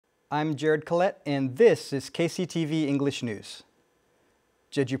I'm Jared Collette, and this is KCTV English News.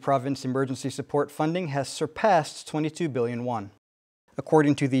 Jeju Province emergency support funding has surpassed 22 billion won.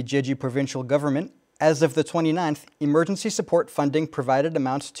 According to the Jeju provincial government, as of the 29th, emergency support funding provided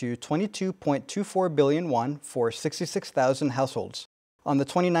amounts to 22.24 billion won for 66,000 households. On the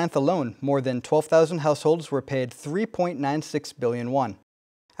 29th alone, more than 12,000 households were paid 3.96 billion won.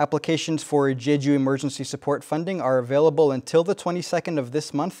 Applications for Jeju emergency support funding are available until the 22nd of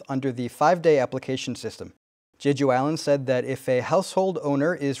this month under the 5-day application system. Jeju Island said that if a household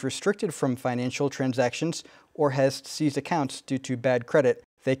owner is restricted from financial transactions or has seized accounts due to bad credit,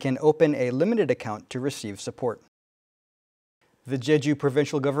 they can open a limited account to receive support. The Jeju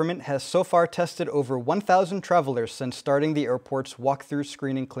provincial government has so far tested over 1,000 travelers since starting the airport's walk-through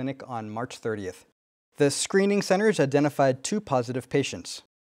screening clinic on March 30th. The screening centers identified 2 positive patients.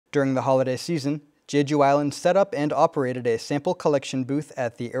 During the holiday season, Jeju Island set up and operated a sample collection booth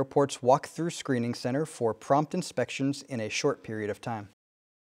at the airport's walk-through screening center for prompt inspections in a short period of time.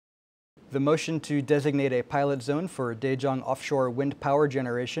 The motion to designate a pilot zone for Daejeong offshore wind power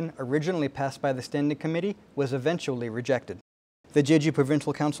generation, originally passed by the Standing Committee, was eventually rejected. The Jeju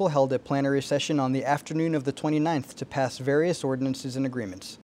Provincial Council held a plenary session on the afternoon of the 29th to pass various ordinances and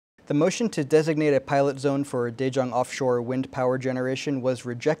agreements. The motion to designate a pilot zone for Daejeong offshore wind power generation was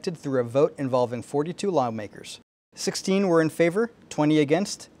rejected through a vote involving 42 lawmakers. 16 were in favor, 20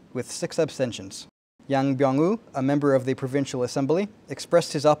 against, with 6 abstentions. Yang Byung-woo, a member of the Provincial Assembly,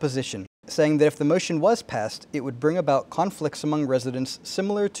 expressed his opposition, saying that if the motion was passed, it would bring about conflicts among residents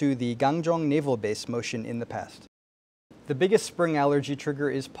similar to the Gangjong Naval Base motion in the past. The biggest spring allergy trigger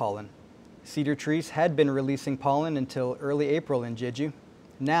is pollen. Cedar trees had been releasing pollen until early April in Jeju.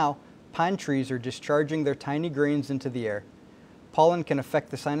 Now, pine trees are discharging their tiny grains into the air. Pollen can affect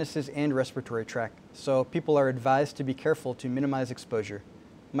the sinuses and respiratory tract, so people are advised to be careful to minimize exposure.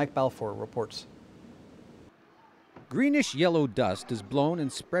 Mike Balfour reports. Greenish-yellow dust is blown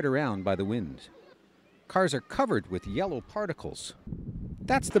and spread around by the wind. Cars are covered with yellow particles.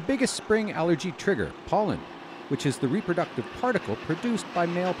 That's the biggest spring allergy trigger, pollen, which is the reproductive particle produced by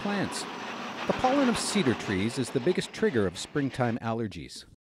male plants. The pollen of cedar trees is the biggest trigger of springtime allergies.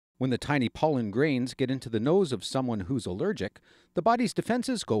 When the tiny pollen grains get into the nose of someone who's allergic, the body's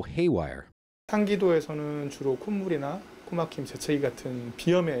defenses go haywire. 상기도에서는 주로 콧물이나 코막힘, 재채기 같은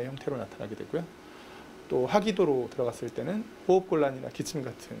비염의 형태로 나타나게 되고요. 또 하기도로 들어갔을 때는 호흡곤란이나 기침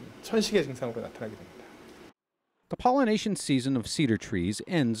같은 천식의 증상으로 나타나게 됩니다. The pollination season of cedar trees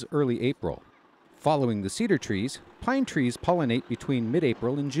ends early April. Following the cedar trees, pine trees pollinate between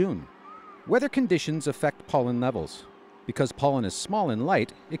mid-April and June. Weather conditions affect pollen levels. Because pollen is small and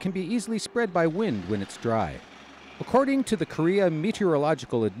light, it can be easily spread by wind when it's dry. According to the Korea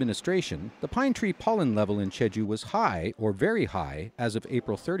Meteorological Administration, the pine tree pollen level in Jeju was high or very high as of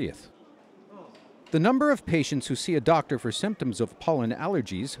April 30th. The number of patients who see a doctor for symptoms of pollen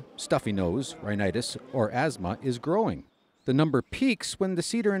allergies, stuffy nose, rhinitis, or asthma is growing. The number peaks when the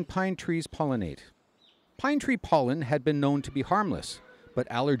cedar and pine trees pollinate. Pine tree pollen had been known to be harmless, but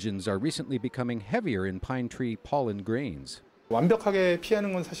allergens are recently becoming heavier in pine tree pollen grains. 완벽하게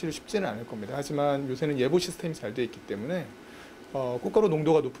피하는 건 사실 쉽지는 않을 겁니다. 하지만 요새는 예보 시스템이 잘 돼 있기 때문에 꽃가루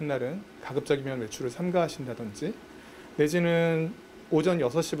농도가 높은 날은 가급적이면 외출을 삼가하신다든지 내지는 오전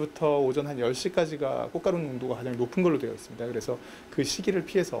 6시부터 오전 한 10시까지가 꽃가루 농도가 가장 높은 걸로 되어 있습니다. 그래서 그 시기를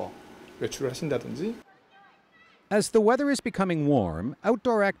피해서 외출을 하신다든지. As the weather is becoming warm,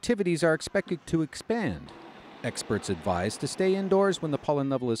 outdoor activities are expected to expand. Experts advise to stay indoors when the pollen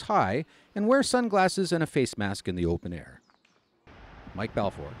level is high and wear sunglasses and a face mask in the open air. Mike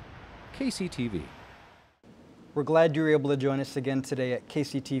Balfour, KCTV. We're glad you were able to join us again today at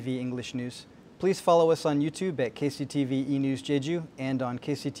KCTV English News. Please follow us on YouTube at KCTV eNews Jeju and on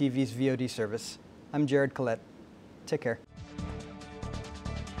KCTV's VOD service. I'm Jared Collette. Take care.